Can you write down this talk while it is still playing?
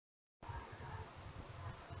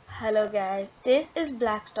Hello guys, this is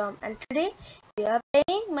Blackstorm and today we are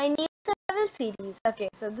playing my new survival series. Okay,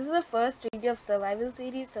 so this is the first video of survival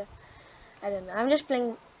series, so I don't know, I'm just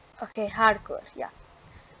playing, okay, hardcore, yeah.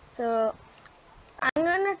 So, I'm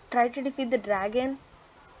gonna try to defeat the dragon.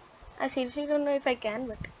 I seriously don't know if I can,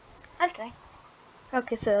 but I'll try.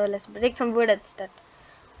 Okay, so let's break some wood and start.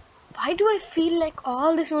 Why do I feel like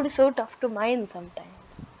all this wood is so tough to mine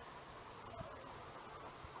sometimes?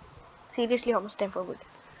 Seriously, almost time for wood.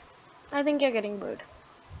 I think you're getting bored.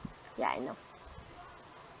 Yeah, I know.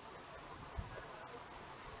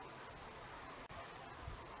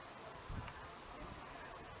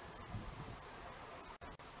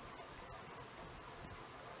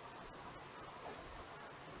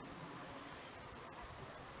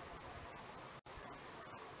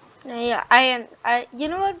 Yeah, I am. You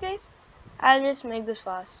know what, guys? I'll just make this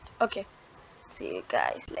fast. Okay. See you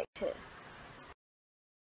guys later.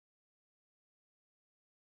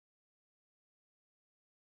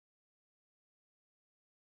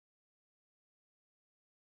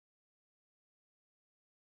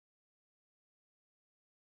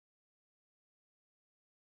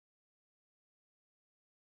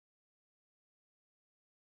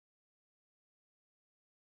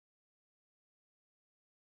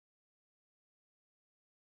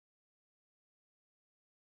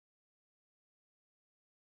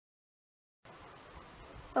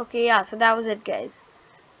 Okay, yeah. So that was it, guys.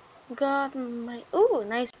 Got my. Ooh,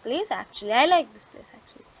 nice place actually. I like this place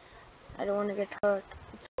actually. I don't want to get hurt.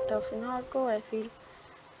 It's tough in hardcore. I feel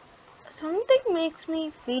something makes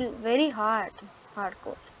me feel very hard.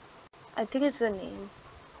 Hardcore. I think it's the name,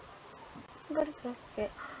 but it's okay.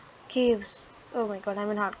 Caves. Oh my god,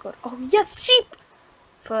 I'm in hardcore. Oh yes, sheep.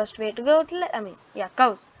 First way to go to. Yeah,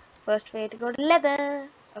 cows. First way to go to leather.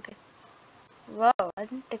 Okay. Wow, I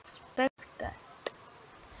didn't expect that.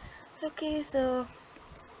 Okay, so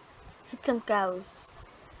hit some cows.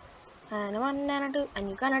 And one and a two, and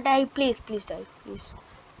you're gonna die. Please, please die. Please.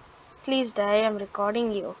 Please die. I'm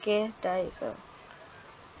recording you, okay? Die, sir.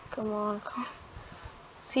 Come on, come on.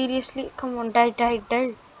 Seriously? Come on, die, die,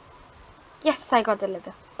 die. Yes, I got the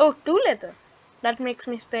leather. Oh, two leather. That makes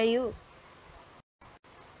me spare you.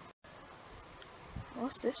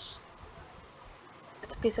 What's this?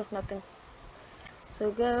 It's a piece of nothing. So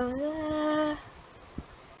go there.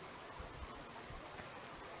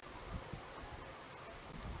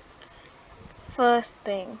 First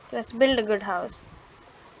thing, let's build a good house.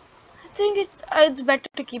 I think it's better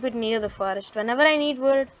to keep it near the forest. Whenever I need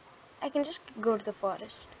wood, I can just go to the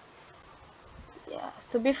forest. Yeah,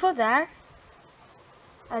 so before that,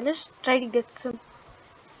 I'll just try to get some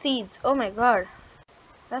seeds. Oh my god,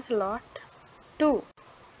 that's a lot. Two.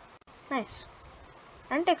 Nice.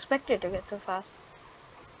 I didn't expect it to get so fast.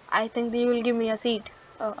 I think they will give me a seed.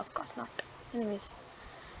 Oh, of course not. Anyways,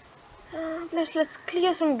 let's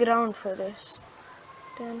clear some ground for this.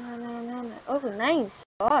 Oh, nice.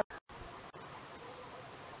 God.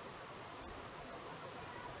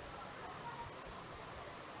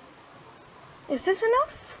 Is this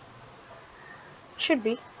enough? Should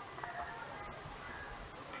be.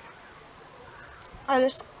 I'll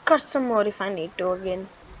just cut some more if I need to again.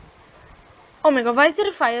 Oh my god, why is there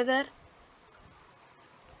a fire there?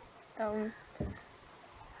 Um,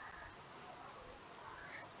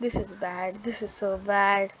 this is bad. This is so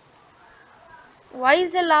bad. Why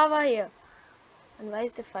is there lava here? And why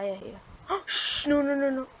is there fire here? Shh, no, no, no,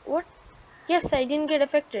 no. What? Yes, I didn't get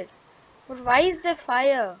affected. But why is there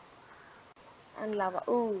fire? And lava.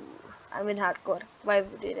 Ooh, I'm in hardcore. Why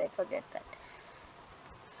did I forget that?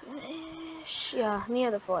 So, yeah,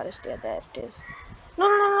 near the forest. Yeah, there it is. No,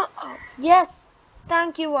 no, no, no. Oh, yes.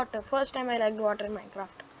 Thank you, water. First time I liked water in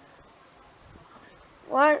Minecraft.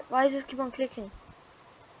 What? Why does it keep on clicking?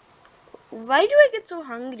 Why do I get so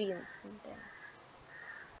hungry sometimes?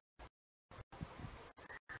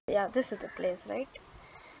 Yeah, this is the place, right?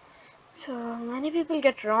 So many people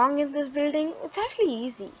get wrong in this building. It's actually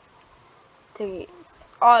easy. Three.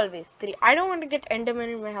 Always three. I don't want to get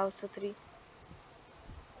Enderman in my house, so three.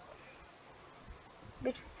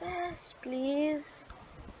 Bit fast, please.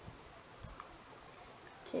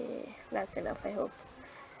 Okay, that's enough, I hope.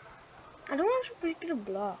 I don't want to break it a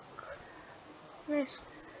block. Nice.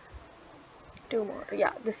 Two more.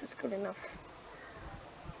 Yeah, this is good enough.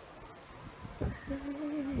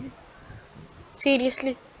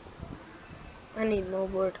 Seriously? I need more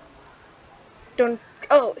wood. Don't.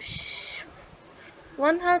 Oh, shh.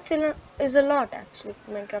 One heart is a lot, actually.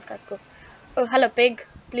 Minecraft hardcore. Oh, hello, pig.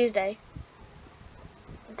 Please die.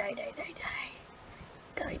 Die, die, die, die.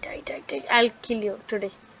 Die, die, die, die. I'll kill you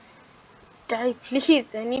today. Die,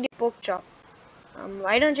 please. I need a pork chop.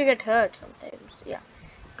 Why don't you get hurt sometimes? Yeah.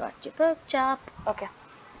 Got your pork chop. Okay.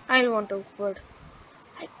 I don't want to wood.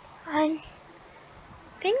 I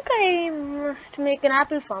think I must make an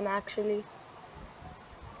apple farm actually.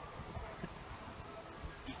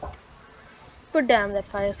 But damn, that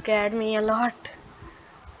fire scared me a lot.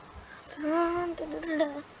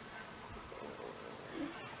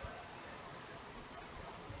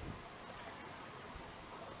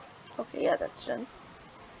 Okay, yeah, that's done.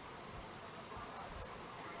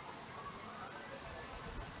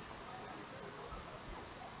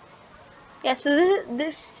 Yeah, so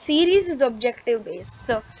this series is objective based.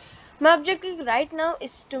 So my objective right now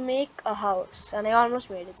is to make a house, and I almost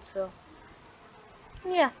made it. So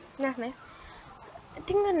yeah, that's nice. I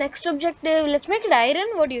think the next objective, let's make it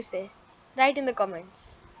iron. What do you say? Write in the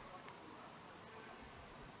comments.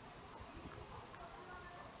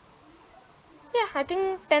 Yeah, I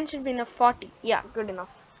think 10 should be enough. 40. Yeah, good enough.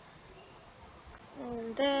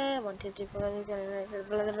 And there, 1, 2, 3, 4,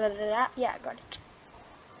 blah, blah, blah, blah. Yeah, got it.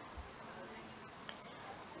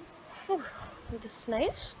 Whew, this is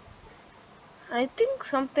nice. I think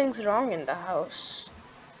something's wrong in the house.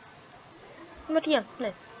 But yeah,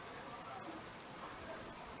 nice.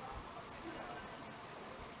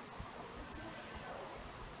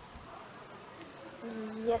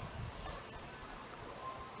 Yes.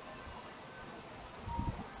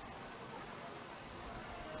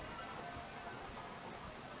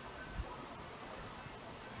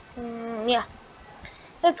 Yeah,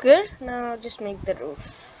 that's good. Now just make the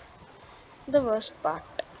roof. The worst part.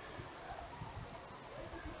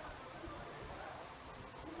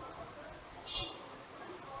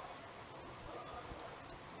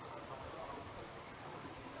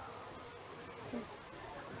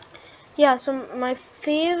 Yeah, so my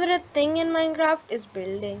favorite thing in Minecraft is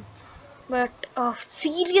building. But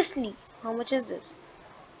seriously, how much is this?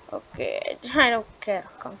 Okay, I don't care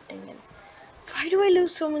counting it. Why do I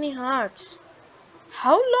lose so many hearts?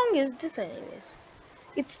 How long is this anyways?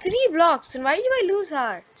 It's 3 blocks, and why do I lose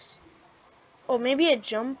hearts? Or maybe I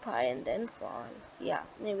jump high and then fall. Yeah,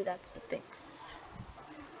 maybe that's the thing.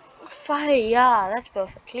 5, yeah, that's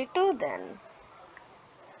perfectly 2 then.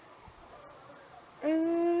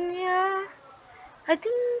 Yeah, I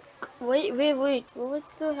think. Wait.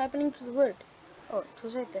 What's happening to the wood? Oh, it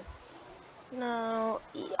was right there. Now,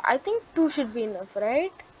 I think 2 should be enough,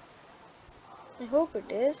 right? I hope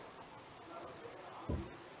it is.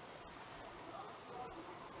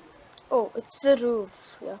 Oh, it's the roof.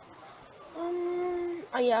 Yeah.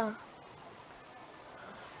 Yeah.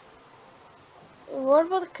 What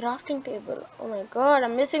about the crafting table? Oh my god,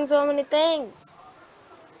 I'm missing so many things.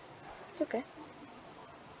 It's okay.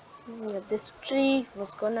 Yeah, this tree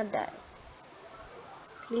was gonna die.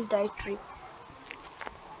 Please die, tree.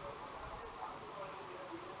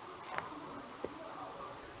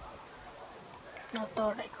 I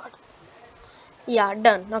thought I got it. Yeah,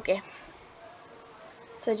 done. Okay.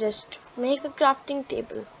 So just make a crafting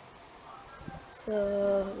table.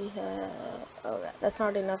 So we have. Oh, yeah, that's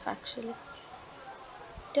not enough actually.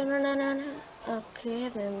 Da-na-na-na-na. Okay,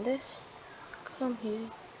 then this. Come here.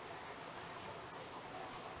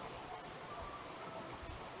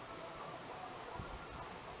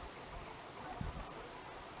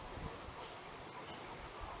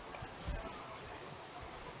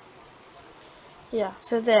 Yeah,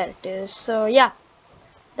 so there it is. So yeah,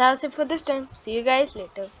 that was it for this time. See you guys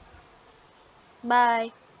later.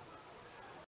 Bye.